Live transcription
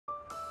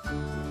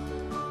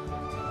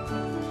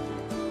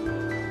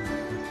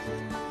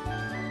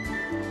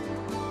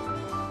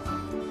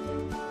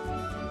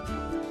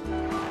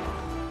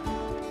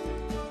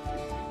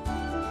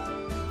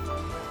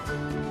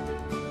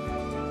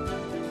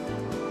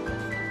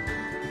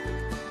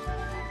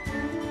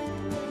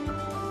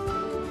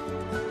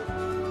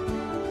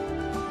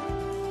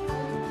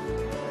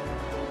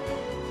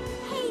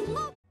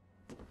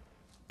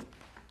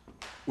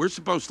We're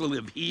supposed to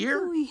live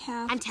here? We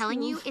have I'm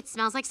telling you, it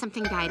smells like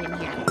something died in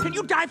here. Can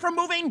you die from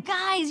moving?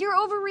 Guys, you're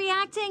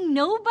overreacting.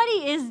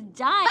 Nobody is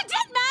dying. A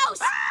dead mouse!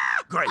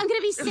 Ah, great. I'm gonna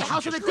be It's sick. the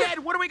house of the dead.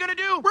 What are we gonna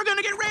do? We're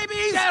gonna get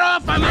rabies. Get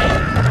off of me!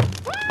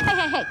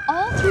 Hey.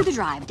 All through the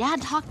drive,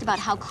 Dad talked about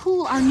how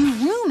cool our new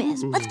room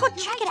is. Let's go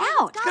check it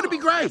out. It's gonna be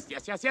great.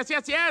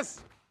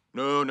 Yes.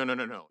 No.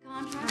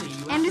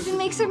 Anderson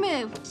makes her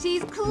move.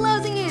 She's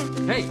closing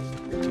in. Hey.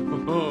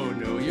 Oh,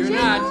 no, you're She's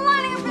not.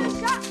 lining up for the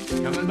shot.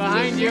 Coming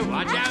behind you.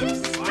 Watch out. She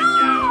Watch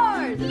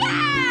out. scored!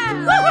 Yeah!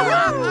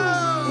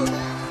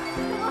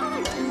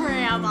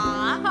 Grandma.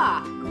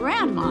 Ha,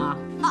 Grandma.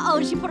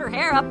 Uh-oh, she put her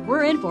hair up.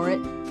 We're in for it.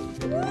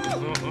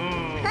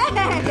 Hey,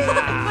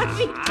 put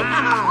me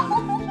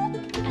down.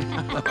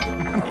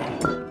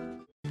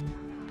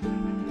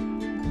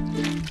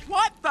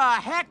 What the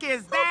heck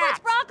is Who that? puts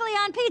broccoli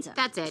on pizza?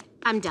 That's it.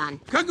 I'm done.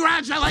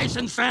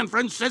 Congratulations, San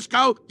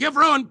Francisco. You've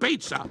ruined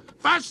pizza.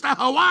 First the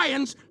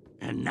Hawaiians,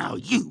 and now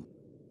you.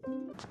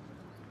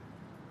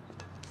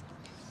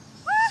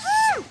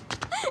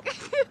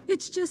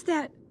 It's just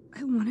that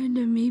I wanted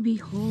to maybe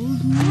hold.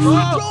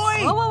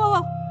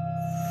 Whoa.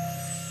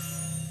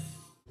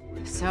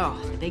 So,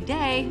 big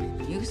day,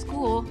 new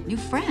school, new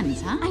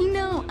friends, huh? I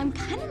know. I'm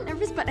kind of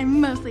nervous, but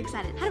I'm mostly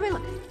excited. How do I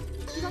look?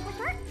 You don't look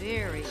hurt?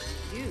 Very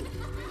cute.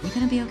 You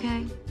gonna be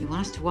okay? You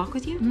want us to walk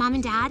with you? Mom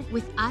and Dad,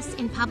 with us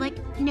in public,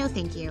 no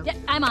thank you. Yeah,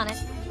 I'm on it.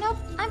 Nope,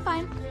 I'm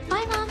fine.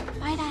 Bye, Mom.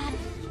 Bye, Dad.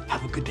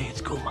 Have a good day at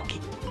school, monkey.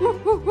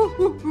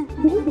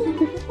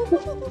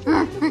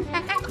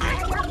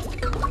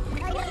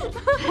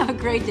 Have a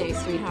great day,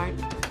 sweetheart.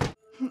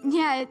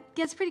 Yeah, it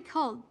gets pretty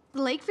cold.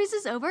 The lake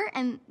freezes over,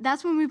 and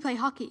that's when we play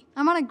hockey.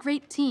 I'm on a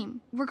great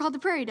team. We're called the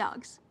Prairie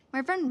Dogs.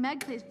 My friend Meg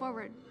plays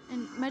forward,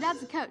 and my dad's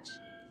the coach.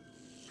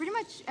 Pretty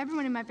much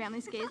everyone in my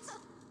family skates.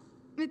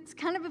 It's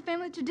kind of a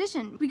family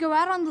tradition. We go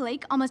out on the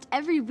lake almost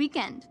every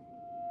weekend.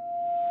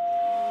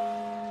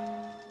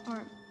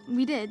 Or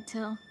we did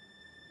till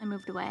I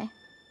moved away.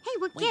 Hey,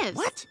 what gives?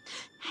 What?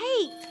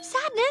 Hey,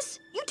 Sadness,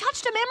 you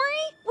touched a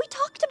memory? We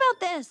talked about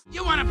this.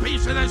 You want a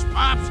piece of this,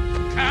 Pops?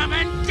 Come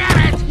and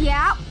get it!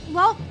 Yeah,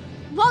 well...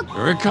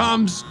 Here it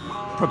comes.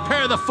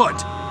 Prepare the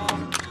foot.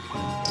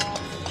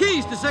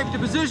 Keys to safety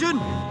position.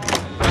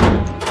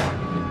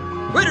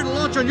 Ready to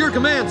launch on your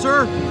command,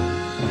 sir.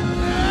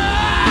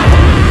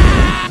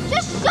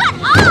 Just shut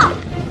up!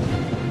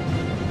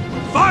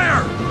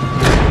 Fire!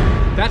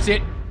 That's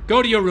it.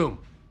 Go to your room.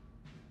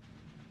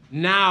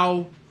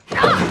 Now.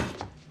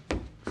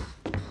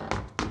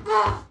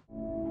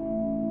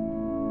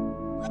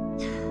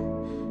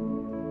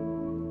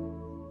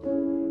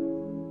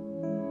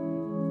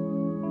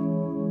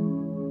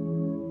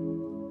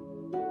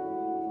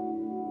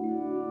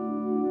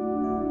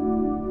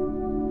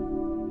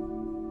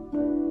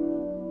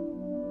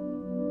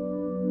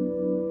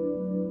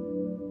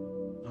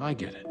 I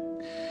get it.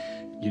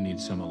 You need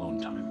some alone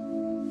time.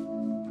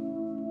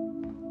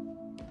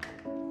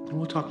 And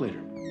we'll talk later.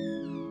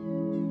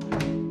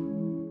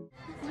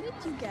 What did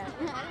you get?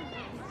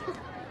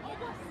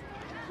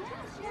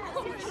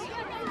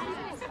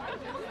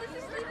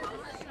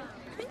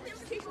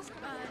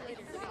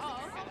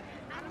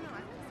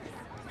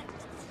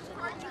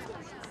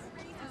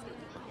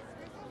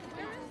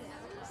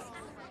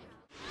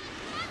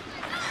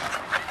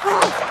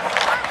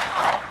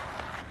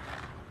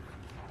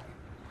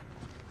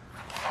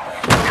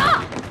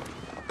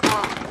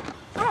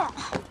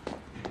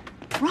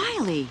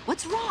 Riley,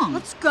 what's wrong?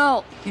 Let's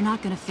go. You're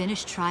not gonna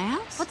finish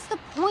tryouts? What's the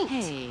point?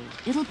 Hey,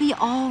 it'll be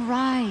all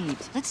right.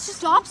 Let's just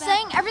Stop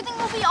saying everything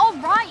will be all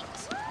right.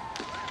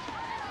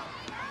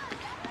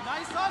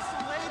 Nice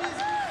hustle,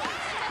 ladies.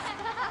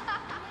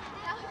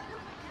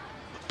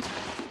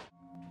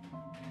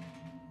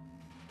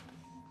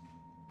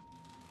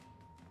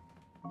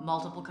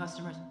 multiple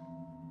customers.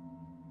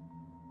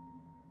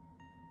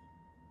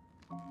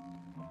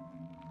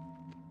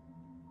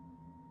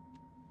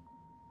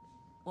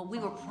 Well, we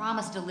were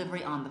promised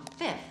delivery on the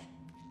 5th.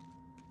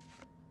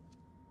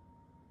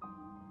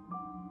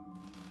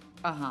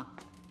 Uh-huh.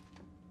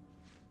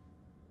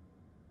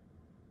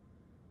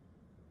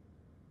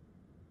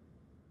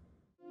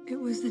 It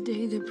was the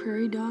day the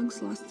Prairie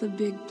Dogs lost the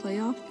big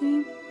playoff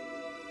game.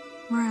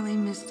 Riley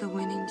missed the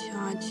winning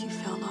shot. She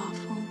felt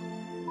awful.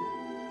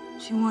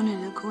 She wanted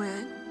to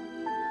quit.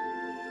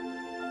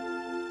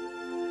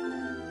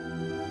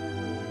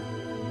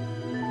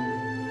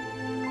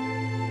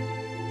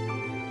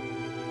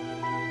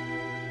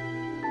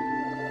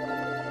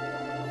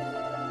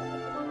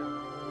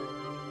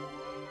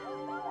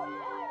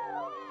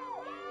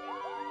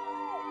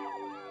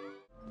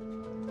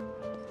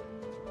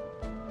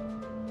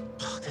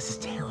 Oh, this is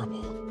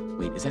terrible.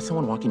 Wait, is that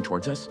someone walking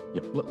towards us?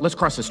 Yeah, let's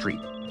cross the street.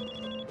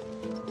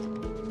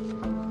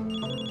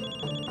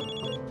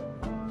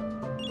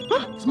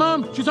 It's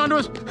Mom! She's onto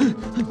us!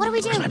 What do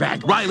we do? Where's my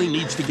bag? Riley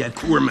needs to get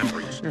core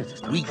memories.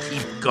 We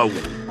keep going.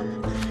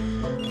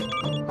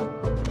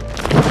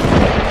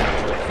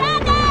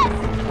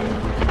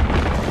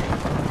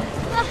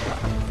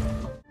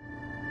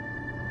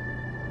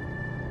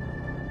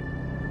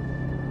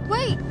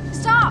 Wait,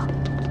 stop!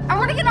 I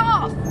want to get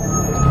off!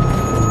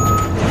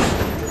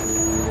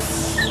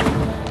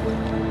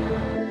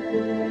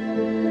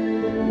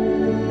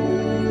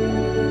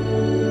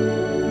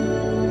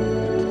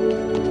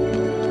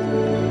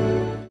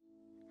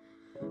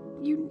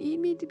 You need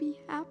me to be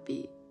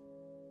happy,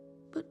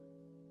 but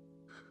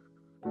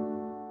I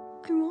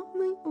want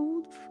my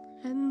old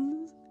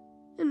friends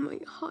and my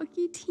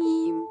hockey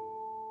team.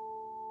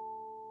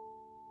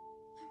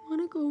 I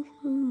want to go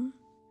home.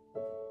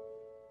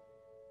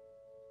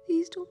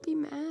 Please don't be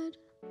mad.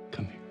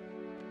 Come here.